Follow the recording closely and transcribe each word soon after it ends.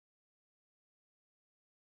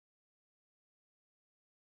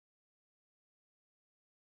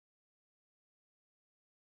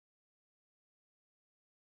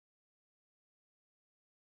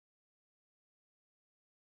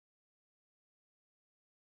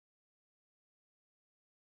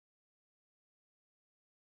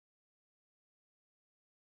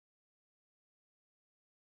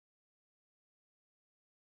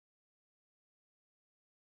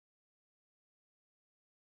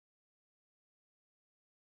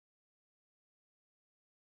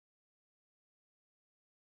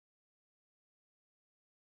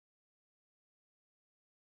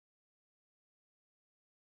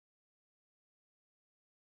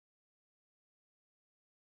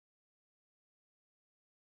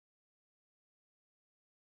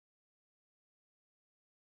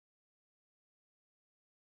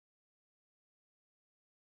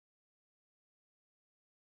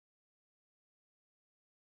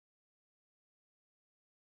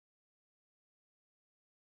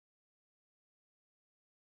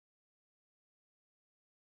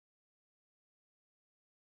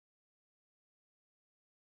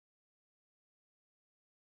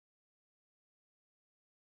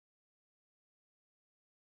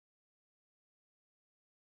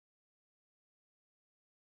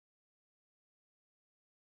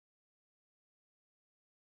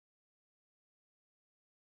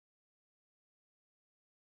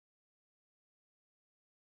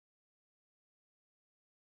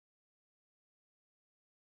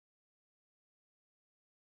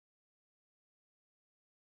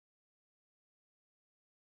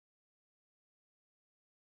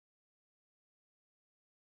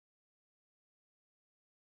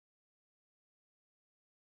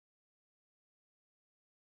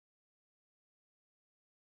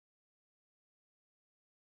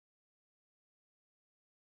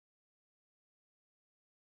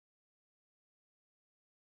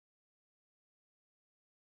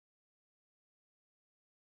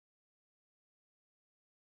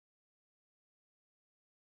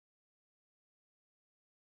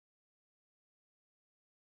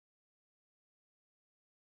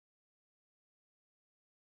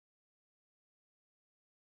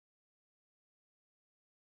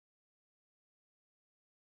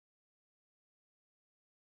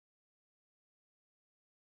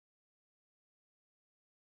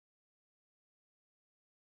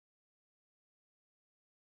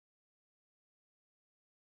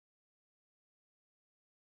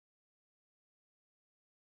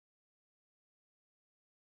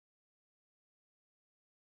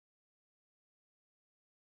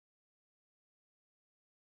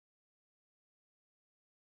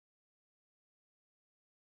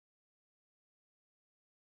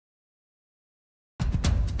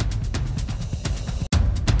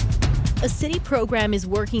A city program is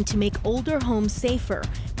working to make older homes safer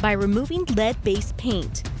by removing lead-based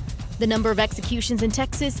paint. The number of executions in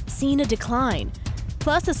Texas seen a decline,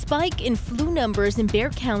 plus a spike in flu numbers in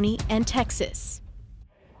Bexar County and Texas.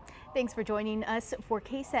 Thanks for joining us for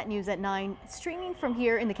KSAT News at 9. Streaming from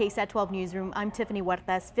here in the KSAT 12 newsroom, I'm Tiffany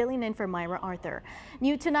Huertas, filling in for Myra Arthur.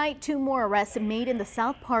 New tonight, 2 more arrests made in the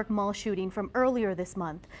South Park Mall shooting from earlier this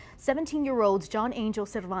month. 17-year-olds John Angel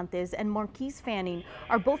Cervantes and Marquise Fanning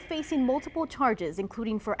are both facing multiple charges,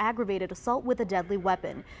 including for aggravated assault with a deadly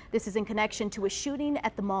weapon. This is in connection to a shooting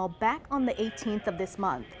at the mall back on the 18th of this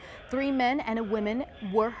month. 3 men and a woman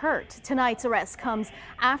were hurt. Tonight's arrest comes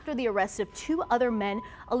after the arrest of 2 other men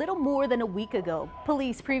a little more than a week ago.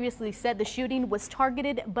 Police previously said the shooting was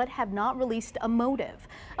targeted but have not released a motive.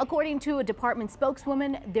 According to a department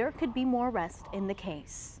spokeswoman, there could be more arrests in the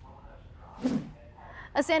case.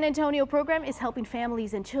 A San Antonio program is helping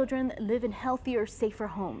families and children live in healthier, safer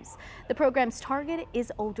homes. The program's target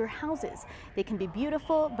is older houses. They can be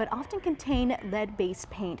beautiful, but often contain lead-based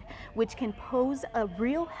paint, which can pose a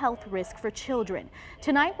real health risk for children.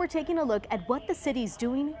 Tonight, we're taking a look at what the city's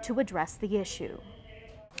doing to address the issue.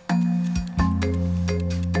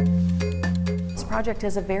 This project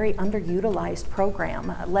is a very underutilized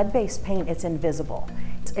program. Lead-based paint, it's invisible.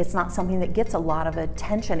 It's not something that gets a lot of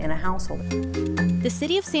attention in a household. The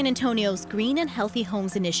City of San Antonio's Green and Healthy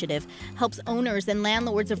Homes initiative helps owners and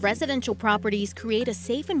landlords of residential properties create a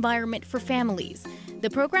safe environment for families. The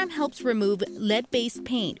program helps remove lead-based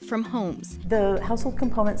paint from homes. The household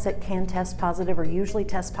components that can test positive or usually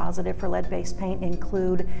test positive for lead-based paint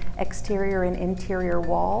include exterior and interior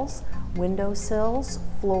walls, windowsills,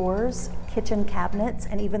 floors, kitchen cabinets,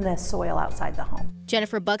 and even the soil outside the home.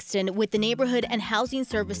 Jennifer Buxton with the Neighborhood and Housing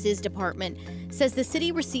Services Department says the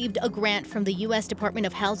city received a grant from the U.S. Department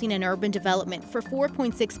of Housing and Urban Development for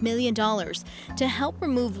 $4.6 million to help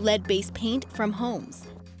remove lead-based paint from homes.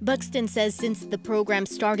 Buxton says since the program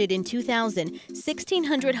started in 2000,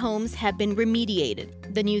 1,600 homes have been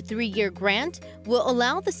remediated. The new 3-year grant will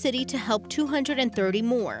allow the city to help 230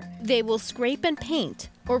 more. They will scrape and paint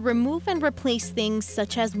or remove and replace things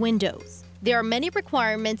such as windows. There are many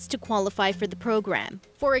requirements to qualify for the program.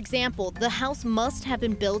 For example, the house must have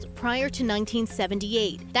been built prior to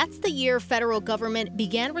 1978. That's the year federal government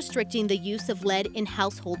began restricting the use of lead in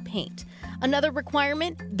household paint. Another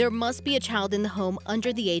requirement, there must be a child in the home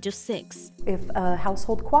under the age of 6. If a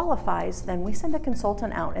household qualifies, then we send a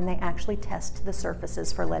consultant out and they actually test the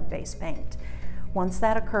surfaces for lead-based paint. Once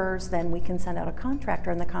that occurs, then we can send out a contractor,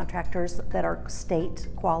 and the contractors that are state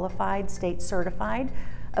qualified, state certified,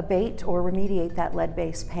 abate or remediate that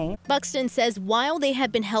lead-based paint. Buxton says while they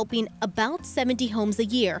have been helping about 70 homes a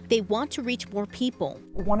year, they want to reach more people.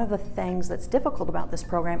 One of the things that's difficult about this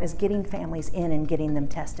program is getting families in and getting them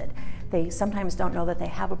tested. They sometimes don't know that they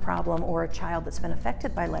have a problem or a child that's been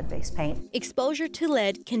affected by lead-based paint. Exposure to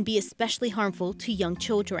lead can be especially harmful to young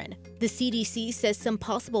children. The CDC says some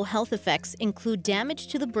possible health effects include damage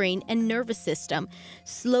to the brain and nervous system,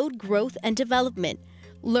 slowed growth and development,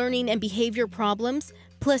 learning and behavior problems,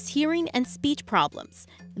 plus hearing and speech problems.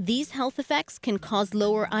 These health effects can cause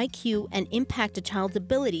lower IQ and impact a child's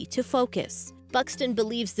ability to focus. Buxton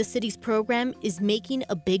believes the city's program is making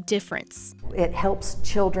a big difference. It helps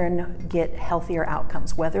children get healthier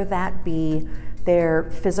outcomes, whether that be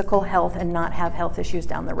their physical health and not have health issues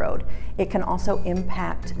down the road. It can also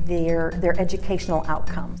impact their educational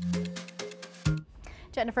outcomes.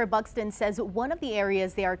 Jennifer Buxton says one of the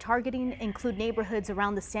areas they are targeting include neighborhoods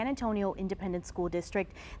around the San Antonio Independent School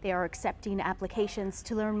District. They are accepting applications.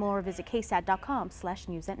 To learn more, visit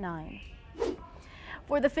ksat.com/news@9.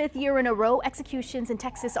 For the 5th year in a row, executions in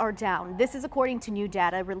Texas are down. This is according to new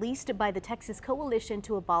data released by the Texas Coalition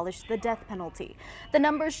to Abolish the Death Penalty. The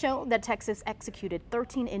numbers show that Texas executed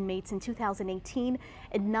 13 inmates in 2018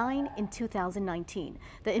 and 9 in 2019.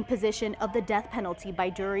 The imposition of the death penalty by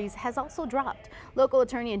juries has also dropped. Local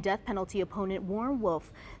attorney and death penalty opponent Warren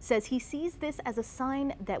Wolf says he sees this as a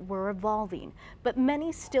sign that we're evolving, but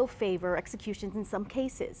many still favor executions in some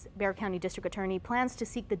cases. Bexar County District Attorney plans to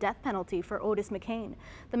seek the death penalty for Otis McCain,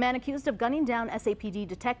 the man accused of gunning down SAPD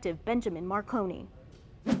detective Benjamin Marconi.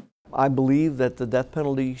 I believe that the death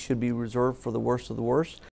penalty should be reserved for the worst of the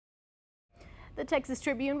worst. The Texas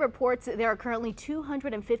Tribune reports there are currently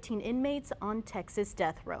 215 inmates on Texas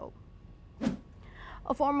death row.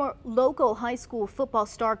 A former local high school football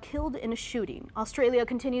star killed in a shooting. Australia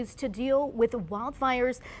continues to deal with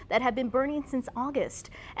wildfires that have been burning since August,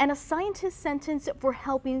 and a scientist sentenced for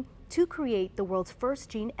helping to create the world's first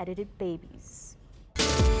gene-edited babies.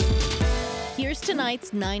 Here's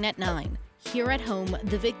tonight's 9 at 9. here at home,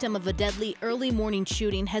 the victim of a deadly early morning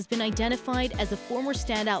shooting has been identified as a former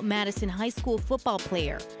standout Madison High School football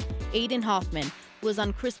player. Aiden Hoffman was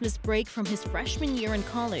on Christmas break from his freshman year in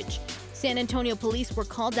college. San Antonio police were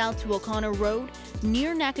called out to O'Connor Road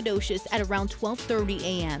near Nacogdoches at around 12:30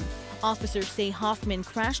 a.m. Officers say Hoffman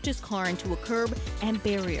crashed his car into a curb and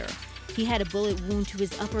barrier. He had a bullet wound to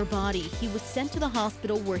his upper body. He was sent to the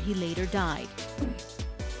hospital where he later died.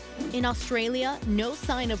 In Australia, no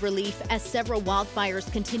sign of relief as several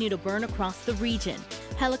wildfires continue to burn across the region.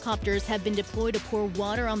 Helicopters have been deployed to pour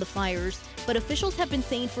water on the fires, but officials have been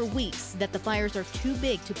saying for weeks that the fires are too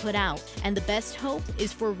big to put out, and the best hope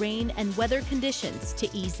is for rain and weather conditions to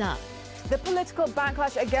ease up. The political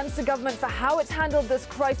backlash against the government for how it's handled this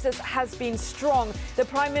crisis has been strong. The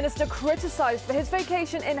Prime Minister criticized for his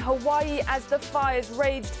vacation in Hawaii as the fires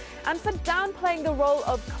raged and for downplaying the role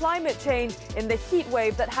of climate change in the heat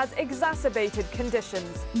wave that has exacerbated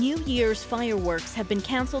conditions. New Year's fireworks have been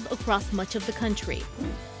canceled across much of the country.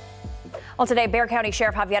 Well, today, Bexar County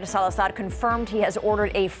Sheriff Javier Salazar confirmed he has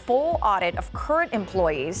ordered a full audit of current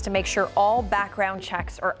employees to make sure all background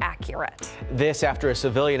checks are accurate. This after a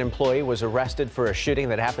civilian employee was arrested for a shooting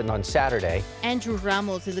that happened on Saturday. Andrew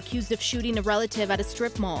Ramos is accused of shooting a relative at a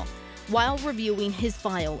strip mall. While reviewing his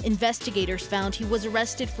file, investigators found he was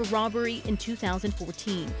arrested for robbery in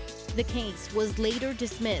 2014. The case was later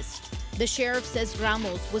dismissed. The sheriff says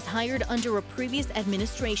Ramos was hired under a previous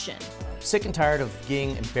administration. Sick and tired of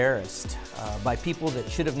being embarrassed by people that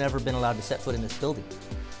should have never been allowed to set foot in this building.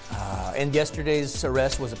 And yesterday's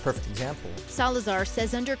arrest was a perfect example. Salazar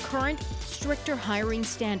says under current, stricter hiring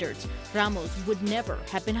standards, Ramos would never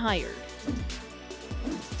have been hired.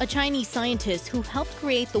 A Chinese scientist who helped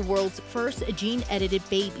create the world's first gene-edited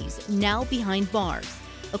babies, now behind bars.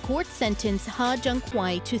 A court sentenced Ha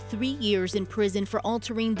Zhenghuai to 3 years in prison for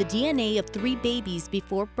altering the DNA of 3 babies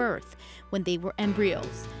before birth, when they were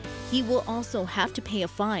embryos. He will also have to pay a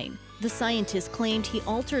fine. The scientist claimed he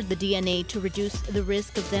altered the DNA to reduce the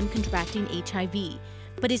risk of them contracting HIV,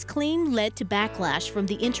 but his claim led to backlash from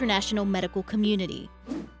the international medical community.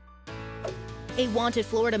 A wanted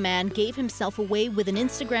Florida man gave himself away with an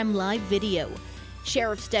Instagram live video.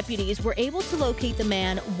 Sheriff's deputies were able to locate the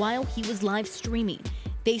man while he was live streaming.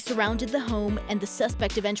 They surrounded the home and the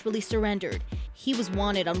suspect eventually surrendered. He was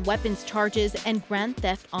wanted on weapons charges and grand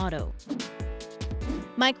theft auto.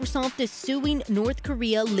 Microsoft is suing North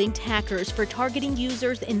Korea-linked hackers for targeting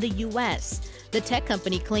users in the U.S. The tech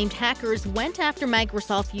company claimed hackers went after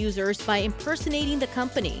Microsoft users by impersonating the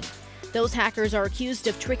company. Those hackers are accused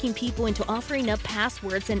of tricking people into offering up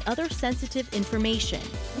passwords and other sensitive information.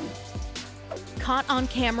 Caught on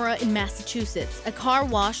camera in Massachusetts, a car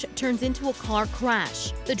wash turns into a car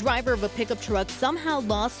crash. The driver of a pickup truck somehow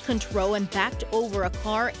lost control and backed over a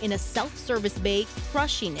car in a self-service bay,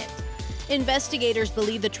 crushing it. Investigators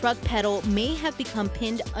believe the truck pedal may have become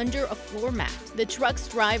pinned under a floor mat. The truck's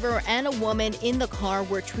driver and a woman in the car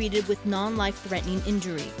were treated with non-life-threatening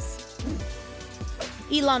injuries.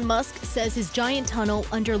 Elon Musk says his giant tunnel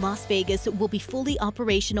under Las Vegas will be fully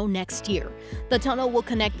operational next year. The tunnel will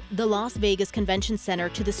connect the Las Vegas Convention Center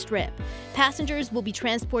to the Strip. Passengers will be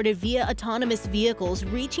transported via autonomous vehicles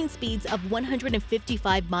reaching speeds of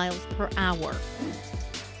 155 miles per hour.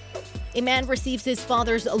 A man receives his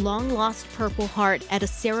father's long-lost Purple Heart at a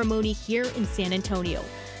ceremony here in San Antonio.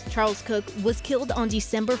 Charles Cook was killed on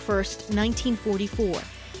December 1, 1944,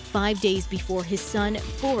 5 days before his son,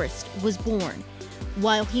 Forrest, was born.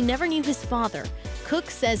 While he never knew his father, Cook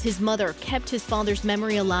says his mother kept his father's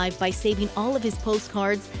memory alive by saving all of his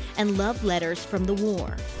postcards and love letters from the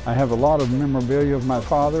war. I have a lot of memorabilia of my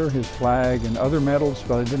father, his flag, and other medals,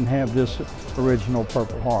 but I didn't have this original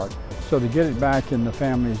Purple Heart. So to get it back in the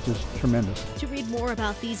family is just tremendous. To read more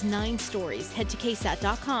about these 9 stories, head to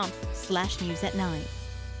ksat.com/news@9.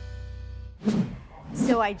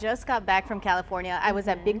 So I just got back from California. I was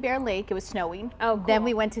at Big Bear Lake. It was snowing. Oh, cool. Then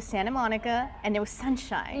we went to Santa Monica, and there was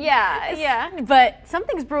sunshine. Yeah. But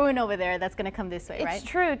something's brewing over there that's going to come this way, right? It's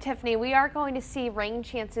true, Tiffany. We are going to see rain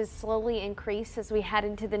chances slowly increase as we head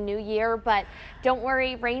into the new year, but don't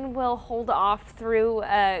worry, rain will hold off through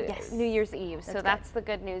New Year's Eve. So that's the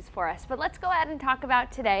good news for us. But let's go ahead and talk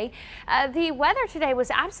about today. The weather today was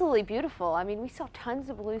absolutely beautiful. I mean, we saw tons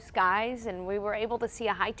of blue skies, and we were able to see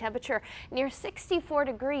a high temperature near 64 24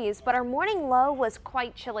 degrees, but our morning low was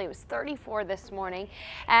quite chilly. It was 34 this morning.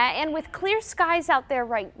 And with clear skies out there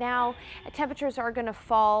right now, temperatures are going to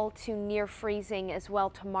fall to near freezing as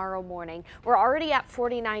well tomorrow morning. We're already at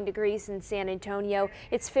 49 degrees in San Antonio.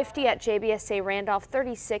 It's 50 at JBSA Randolph,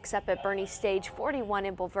 36 up at Bernie Stage, 41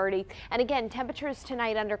 in Bulverde. And again, temperatures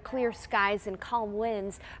tonight under clear skies and calm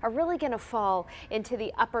winds are really going to fall into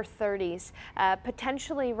the upper 30s,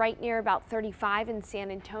 potentially right near about 35 in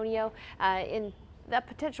San Antonio, in the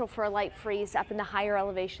potential for a light freeze up in the higher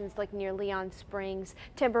elevations like near Leon Springs,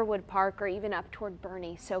 Timberwood Park, or even up toward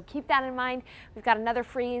Bernie. So keep that in mind. We've got another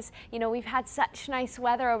freeze. You know, we've had such nice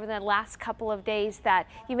weather over the last couple of days that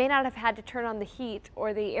you may not have had to turn on the heat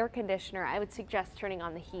or the air conditioner. I would suggest turning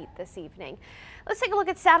on the heat this evening. Let's take a look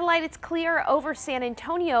at satellite. It's clear over San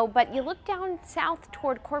Antonio, but you look down south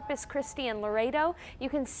toward Corpus Christi and Laredo, you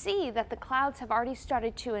can see that the clouds have already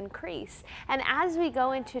started to increase. And as we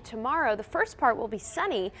go into tomorrow, the first part will be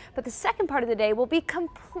sunny, but the second part of the day will be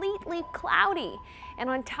completely cloudy. And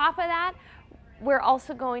on top of that, we're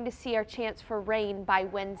also going to see our chance for rain by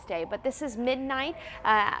Wednesday, but this is midnight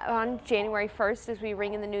on January 1st as we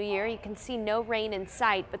ring in the new year. You can see no rain in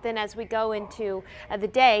sight, but then as we go into the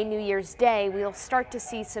day, New Year's Day, we'll start to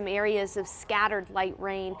see some areas of scattered light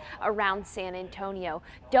rain around San Antonio.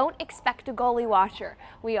 Don't expect a gully washer.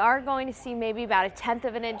 We are going to see maybe about 1/10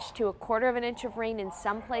 of an inch to 1/4 of an inch of rain in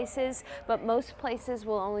some places, but most places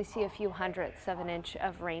will only see a few hundredths of an inch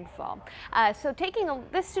of rainfall. So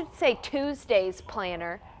this should say Tuesday's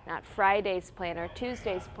planner, not Friday's planner,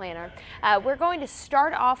 Tuesday's planner. We're going to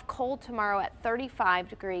start off cold tomorrow at 35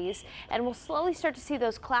 degrees, and we'll slowly start to see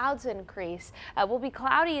those clouds increase. We'll be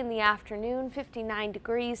cloudy in the afternoon, 59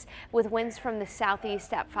 degrees, with winds from the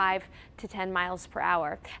southeast at 5 to 10 miles per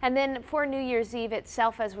hour. And then for New Year's Eve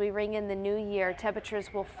itself, as we ring in the new year,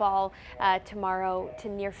 temperatures will fall tomorrow to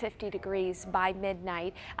near 50 degrees by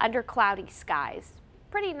midnight under cloudy skies.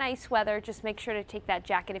 Pretty nice weather. Just make sure to take that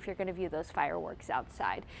jacket if you're going to view those fireworks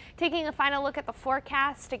outside. Taking a final look at the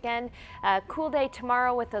forecast, again, cool day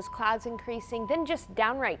tomorrow with those clouds increasing, then just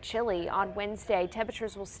downright chilly on Wednesday.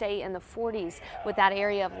 Temperatures will stay in the 40s with that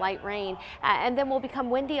area of light rain, and then will become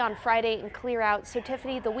windy on Friday and clear out. So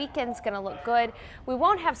Tiffany, the weekend's going to look good. We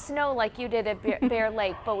won't have snow like you did at Bear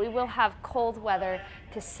Lake, but we will have cold weather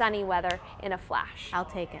to sunny weather in a flash. I'll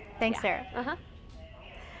take it. Thanks, Sarah.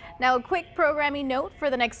 Now, a quick programming note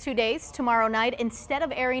for the next 2 days. Tomorrow night, instead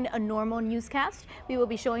of airing a normal newscast, we will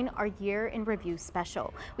be showing our Year in Review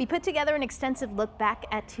special. We put together an extensive look back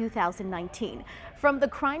at 2019. From the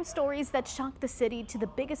crime stories that shocked the city to the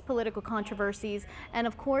biggest political controversies, and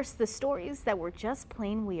of course, the stories that were just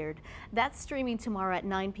plain weird. That's streaming tomorrow at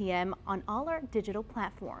 9 p.m. on all our digital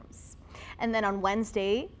platforms. And then on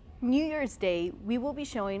Wednesday, New Year's Day, we will be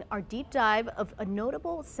showing our deep dive of a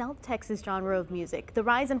notable South Texas genre of music. The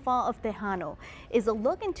Rise and Fall of Tejano is a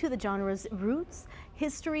look into the genre's roots,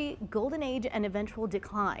 history, golden age, and eventual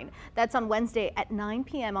decline. That's on Wednesday at 9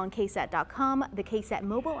 p.m. on KSAT.com, the KSAT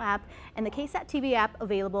mobile app, and the KSAT TV app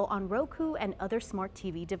available on Roku and other smart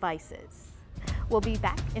TV devices. We'll be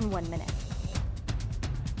back in 1 minute.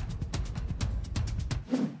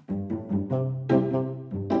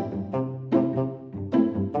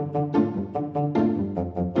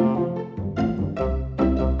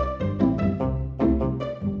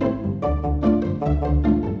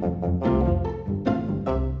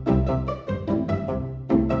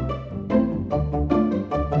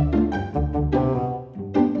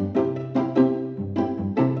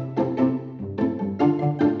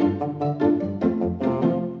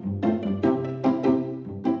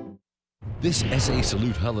 This SA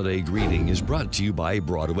Salute holiday greeting is brought to you by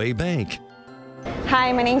Broadway Bank.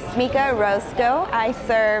 Hi, my name's Mika Rosto. I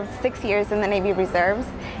served 6 years in the Navy Reserves,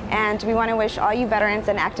 and we want to wish all you veterans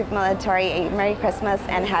and active military a Merry Christmas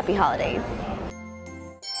and Happy Holidays.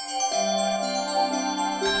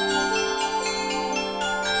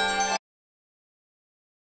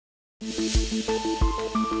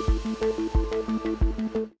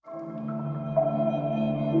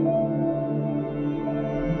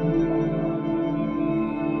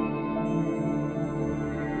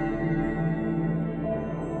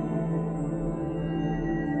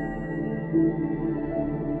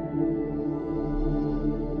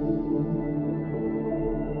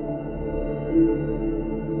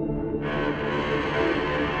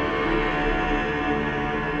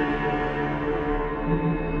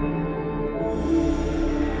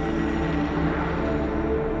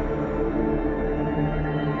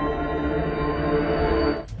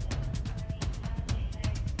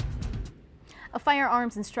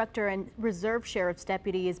 firearms instructor and reserve sheriff's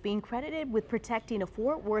deputy is being credited with protecting a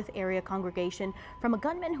Fort Worth area congregation from a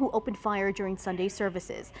gunman who opened fire during Sunday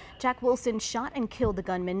services. Jack Wilson shot and killed the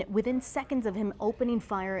gunman within seconds of him opening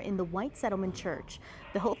fire in the White Settlement Church.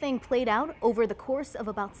 The whole thing played out over the course of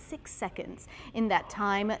about 6 seconds. In that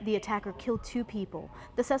time, the attacker killed 2 people.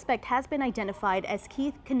 The suspect has been identified as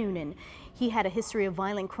Keith Kanunen. He had a history of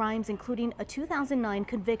violent crimes, including a 2009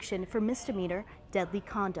 conviction for misdemeanor deadly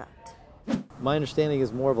conduct. My understanding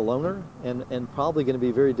is more of a loner and probably going to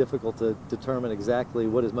be very difficult to determine exactly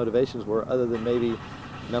what his motivations were other than maybe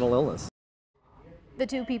mental illness. The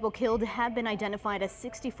 2 people killed have been identified as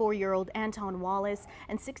 64-year-old Anton Wallace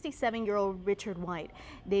and 67-year-old Richard White.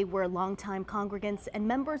 They were longtime congregants and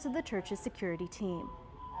members of the church's security team.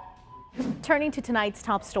 Turning to tonight's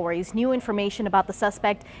top stories, new information about the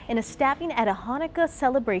suspect in a stabbing at a Hanukkah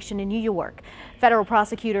celebration in New York. Federal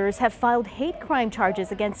prosecutors have filed hate crime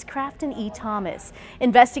charges against Crafton E. Thomas.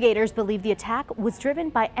 Investigators believe the attack was driven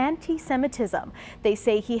by anti-Semitism. They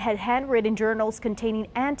say he had handwritten journals containing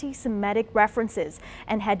anti-Semitic references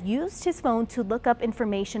and had used his phone to look up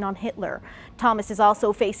information on Hitler. Thomas is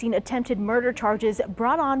also facing attempted murder charges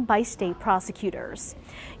brought on by state prosecutors.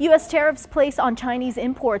 U.S. tariffs placed on Chinese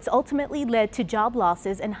imports ultimately led to job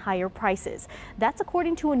losses and higher prices. That's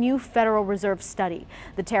according to a new Federal Reserve study.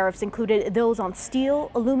 The tariffs included those on steel,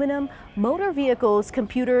 aluminum, motor vehicles,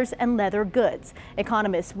 computers, and leather goods.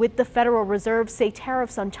 Economists with the Federal Reserve say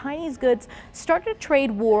tariffs on Chinese goods started a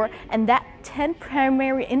trade war and that 10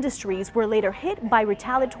 primary industries were later hit by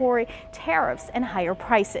retaliatory tariffs and higher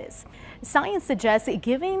prices. Science suggests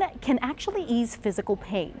giving can actually ease physical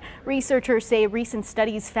pain. Researchers say recent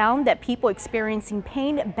studies found that people experiencing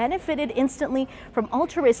pain benefited instantly from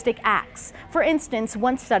altruistic acts. For instance,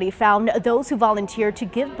 one study found those who volunteered to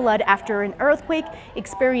give blood after an earthquake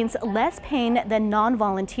experienced less pain than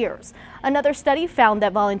non-volunteers. Another study found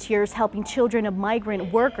that volunteers helping children of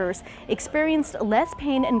migrant workers experienced less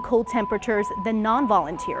pain and cold temperatures than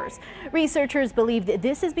non-volunteers. Researchers believe that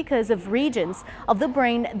this is because of regions of the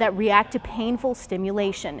brain that react to painful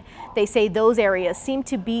stimulation. They say those areas seem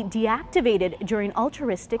to be deactivated during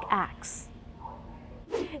altruistic acts.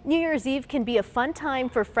 New Year's Eve can be a fun time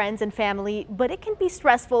for friends and family, but it can be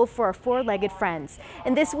stressful for our four-legged friends.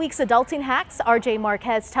 In this week's Adulting Hacks, RJ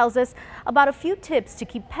Marquez tells us about a few tips to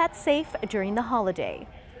keep pets safe during the holiday.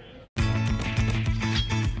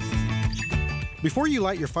 Before you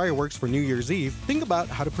light your fireworks for New Year's Eve, think about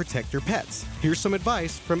how to protect your pets. Here's some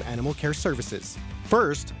advice from Animal Care Services.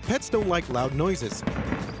 First, pets don't like loud noises.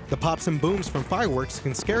 The pops and booms from fireworks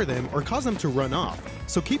can scare them or cause them to run off,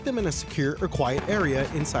 so keep them in a secure or quiet area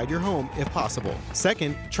inside your home if possible.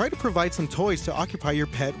 Second, try to provide some toys to occupy your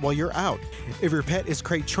pet while you're out. If your pet is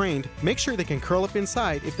crate trained, make sure they can curl up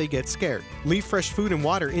inside if they get scared. Leave fresh food and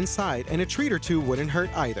water inside, and a treat or two wouldn't hurt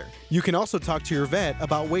either. You can also talk to your vet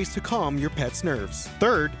about ways to calm your pet's nerves.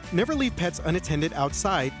 Third, never leave pets unattended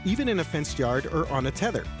outside, even in a fenced yard or on a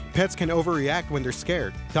tether. Pets can overreact when they're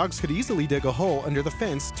scared. Dogs could easily dig a hole under the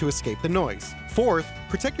fence to escape the noise. Fourth,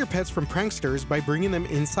 protect your pets from pranksters by bringing them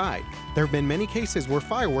inside. There have been many cases where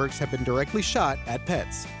fireworks have been directly shot at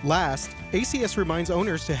pets. Last, ACS reminds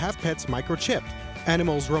owners to have pets microchipped.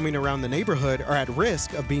 Animals roaming around the neighborhood are at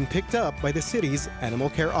risk of being picked up by the city's animal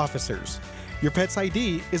care officers. Your pet's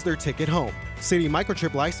ID is their ticket home. City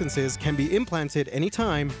microchip licenses can be implanted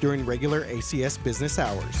anytime during regular ACS business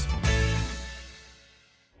hours.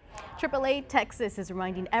 AAA Texas is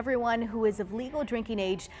reminding everyone who is of legal drinking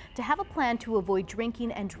age to have a plan to avoid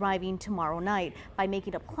drinking and driving tomorrow night by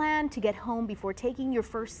making a plan to get home before taking your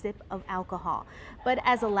first sip of alcohol. But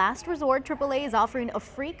as a last resort, AAA is offering a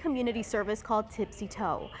free community service called Tipsy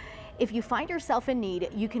Tow. If you find yourself in need,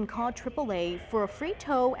 you can call AAA for a free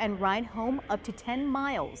tow and ride home up to 10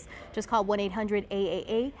 miles. Just call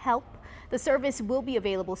 1-800-AAA-HELP. The service will be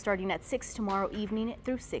available starting at 6 tomorrow evening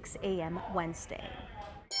through 6 a.m. Wednesday.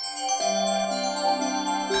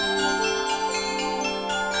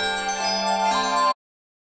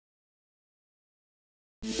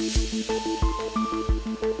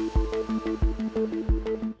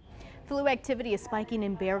 Flu activity is spiking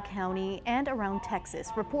in Bexar County and around Texas.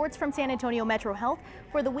 Reports from San Antonio Metro Health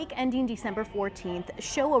for the week ending December 14th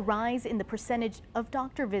show a rise in the percentage of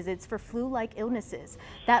doctor visits for flu-like illnesses.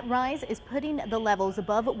 That rise is putting the levels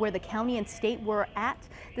above where the county and state were at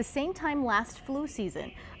the same time last flu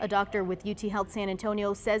season. A doctor with UT Health San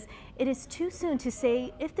Antonio says it is too soon to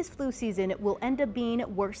say if this flu season will end up being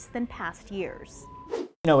worse than past years.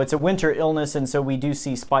 You know, it's a winter illness, and so we do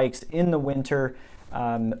see spikes in the winter.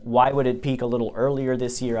 Why would it peak a little earlier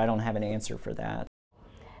this year? I don't have an answer for that.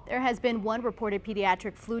 There has been one reported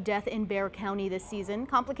pediatric flu death in Bexar County this season.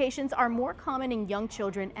 Complications are more common in young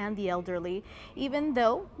children and the elderly. Even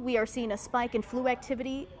though we are seeing a spike in flu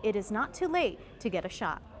activity, it is not too late to get a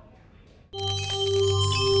shot.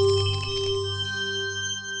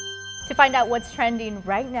 To find out what's trending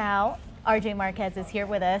right now, RJ Marquez is here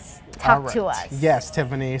with us. Talk to us. Yes,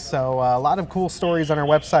 Tiffany. So a lot of cool stories on our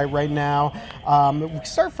website right now. We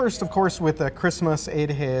start first, of course, with Christmas. It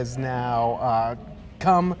has now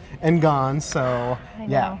come and gone. So I know,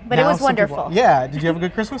 yeah, but it was wonderful. Yeah. Did you have a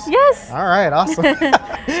good Christmas? Yes. All right.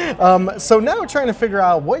 Awesome. So now we're trying to figure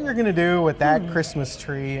out what you're going to do with that Christmas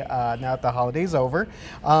tree now that the holiday's over.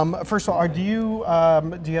 First of all, do you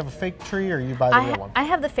have a fake tree or you buy the real one? I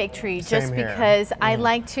have the fake tree Same just here. because I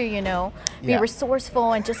like to, be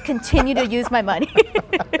resourceful and just continue to use my money.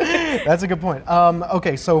 That's a good point.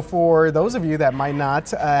 Okay, so for those of you that might not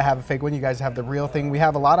have a fake one, you guys have the real thing. We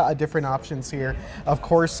have a lot of different options here. Of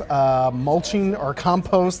course, mulching or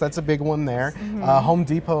compost, that's a big one there. Home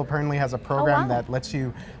Depot apparently has a program that lets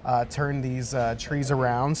you turn these trees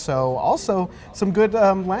around. So also some good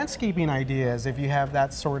landscaping ideas if you have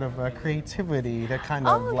that sort of creativity to kind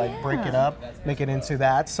of break it up, make it into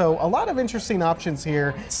that. So a lot of interesting options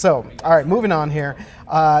here. So, all right, moving on here.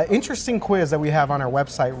 Interesting quiz that we have on our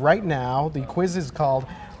website right now. The quiz is called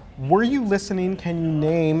Were You Listening? Can You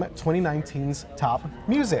Name 2019's Top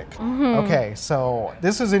Music? Okay, so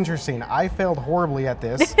this is interesting. I failed horribly at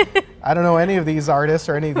this. I don't know any of these artists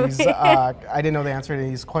or any of these, I didn't know the answer to any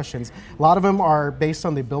of these questions. A lot of them are based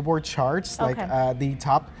on the Billboard charts, like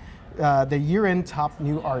the year-end top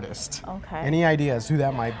new artist. Okay. Any ideas who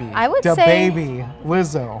that might be? I would say DaBaby,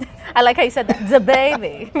 Lizzo. I like how you said that.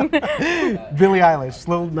 DaBaby. Billie Eilish,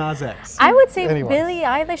 Lil Nas X. I would say Billie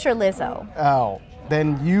Eilish or Lizzo. Oh,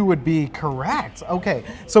 then you would be correct. Okay,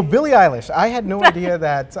 so Billie Eilish. I had no idea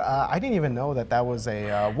that. I didn't even know that that was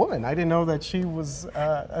a woman. I didn't know that she was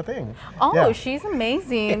a thing. Oh, yeah. She's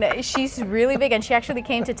amazing. She's really big, and she actually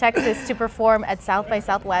came to Texas to perform at South by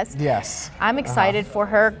Southwest. Yes. I'm excited for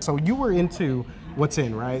her. So you were into What's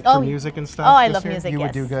In, right? Oh, for music and stuff. Oh, I love music. You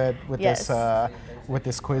would do good with this. With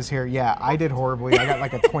this quiz here. Yeah, I did horribly. I got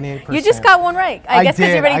like a 28%. You just got one right. I guess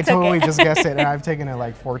because you already I took totally it. just guessed it, and I've taken it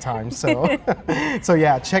like 4 times. So, so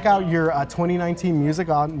yeah, check out your 2019 music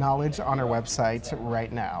knowledge on our website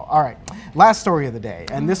right now. All right, last story of the day,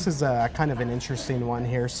 and this is kind of an interesting one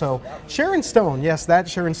here. So Sharon Stone, yes, that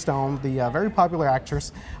Sharon Stone, the very popular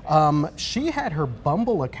actress, she had her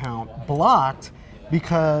Bumble account blocked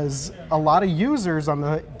because a lot of users on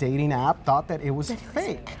the dating app thought that it was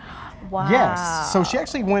fake. Wow. Yes. So she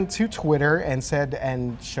actually went to Twitter and said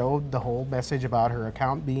and showed the whole message about her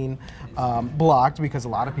account being blocked because a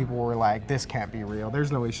lot of people were like, this can't be real.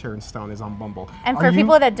 There's no way Sharon Stone is on Bumble. And for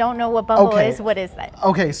people that don't know what Bumble is, what is that?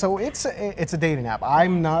 Okay, so it's a dating app.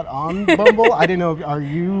 I'm not on Bumble. I didn't know. Are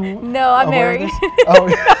you? No, I'm married.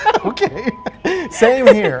 Oh, okay. Same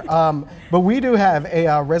here. But we do have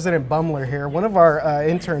a resident bumbler here. One of our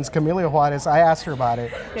interns, Camila Juarez, I asked her about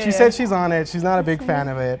it. She said she's on it. She's not a big fan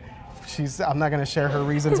of it. I'm not going to share her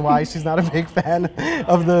reasons why she's not a big fan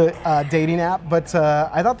of the dating app, but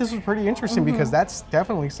I thought this was pretty interesting because that's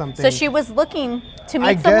definitely something. So she was looking to meet someone?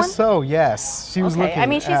 I guess so, yes. She was looking. I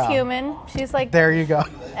mean, she's human. She's like there you go.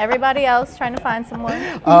 Everybody else trying to find someone.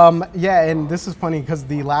 Yeah, and this is funny because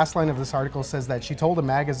the last line of this article says that she told a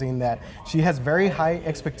magazine that she has very high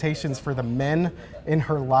expectations for the men in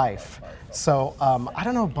her life. So I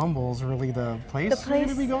don't know if Bumble's really the place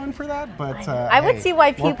to be going for that, but I would see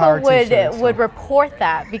why people would report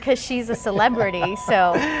that because she's a celebrity.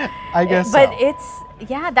 So I guess. But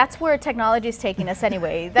that's where technology is taking us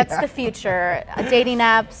anyway. That's the future, dating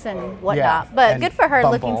apps and whatnot. Yeah, but and good for her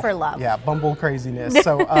Bumble. looking for love. Yeah, Bumble craziness.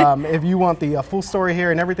 So if you want the full story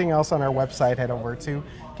here and everything else on our website, head over to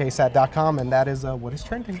KSAT.com, and that is what is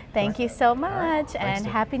trending. Thank you so much, and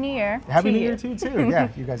Happy New Year. Happy New Year to you too. Yeah,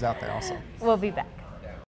 you guys out there also. We'll be back.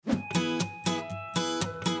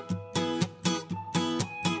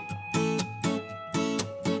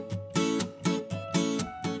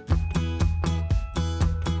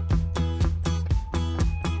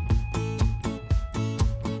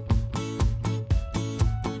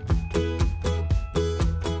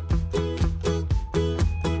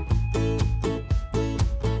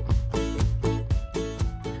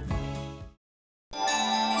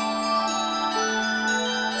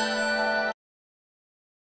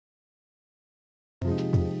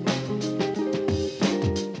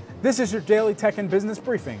 This is your daily tech and business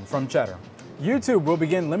briefing from Cheddar. YouTube will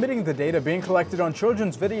begin limiting the data being collected on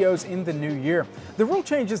children's videos in the new year. The rule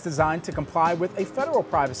change is designed to comply with a federal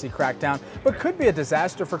privacy crackdown, but could be a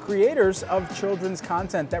disaster for creators of children's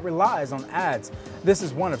content that relies on ads. This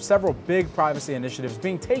is one of several big privacy initiatives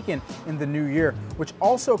being taken in the new year, which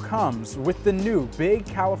also comes with the new big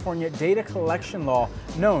California data collection law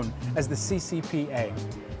known as the CCPA.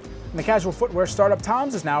 And the casual footwear startup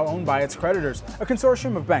Toms is now owned by its creditors. A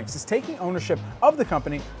consortium of banks is taking ownership of the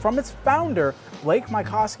company from its founder, Blake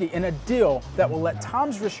Mycoskie, in a deal that will let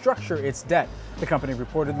Toms restructure its debt. The company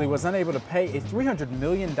reportedly was unable to pay a $300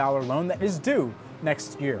 million loan that is due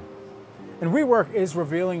next year. And WeWork is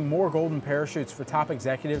revealing more golden parachutes for top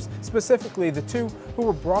executives, specifically the two who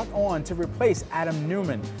were brought on to replace Adam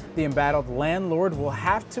Neumann. The embattled landlord will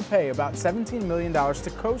have to pay about $17 million to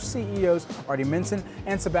co-CEOs Artie Minson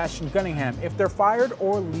and Sebastian Gunningham if they're fired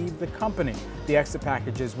or leave the company. The exit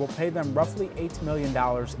packages will pay them roughly $8 million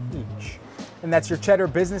each. And that's your Cheddar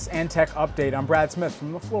Business and Tech Update. I'm Brad Smith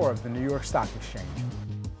from the floor of the New York Stock Exchange.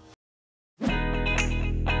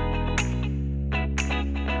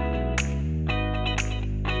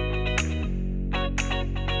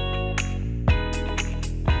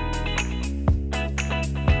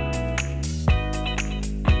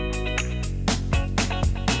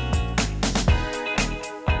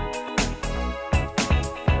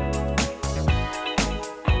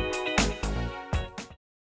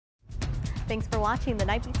 Thanks for watching. The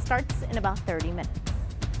Night Beat starts in about 30 minutes.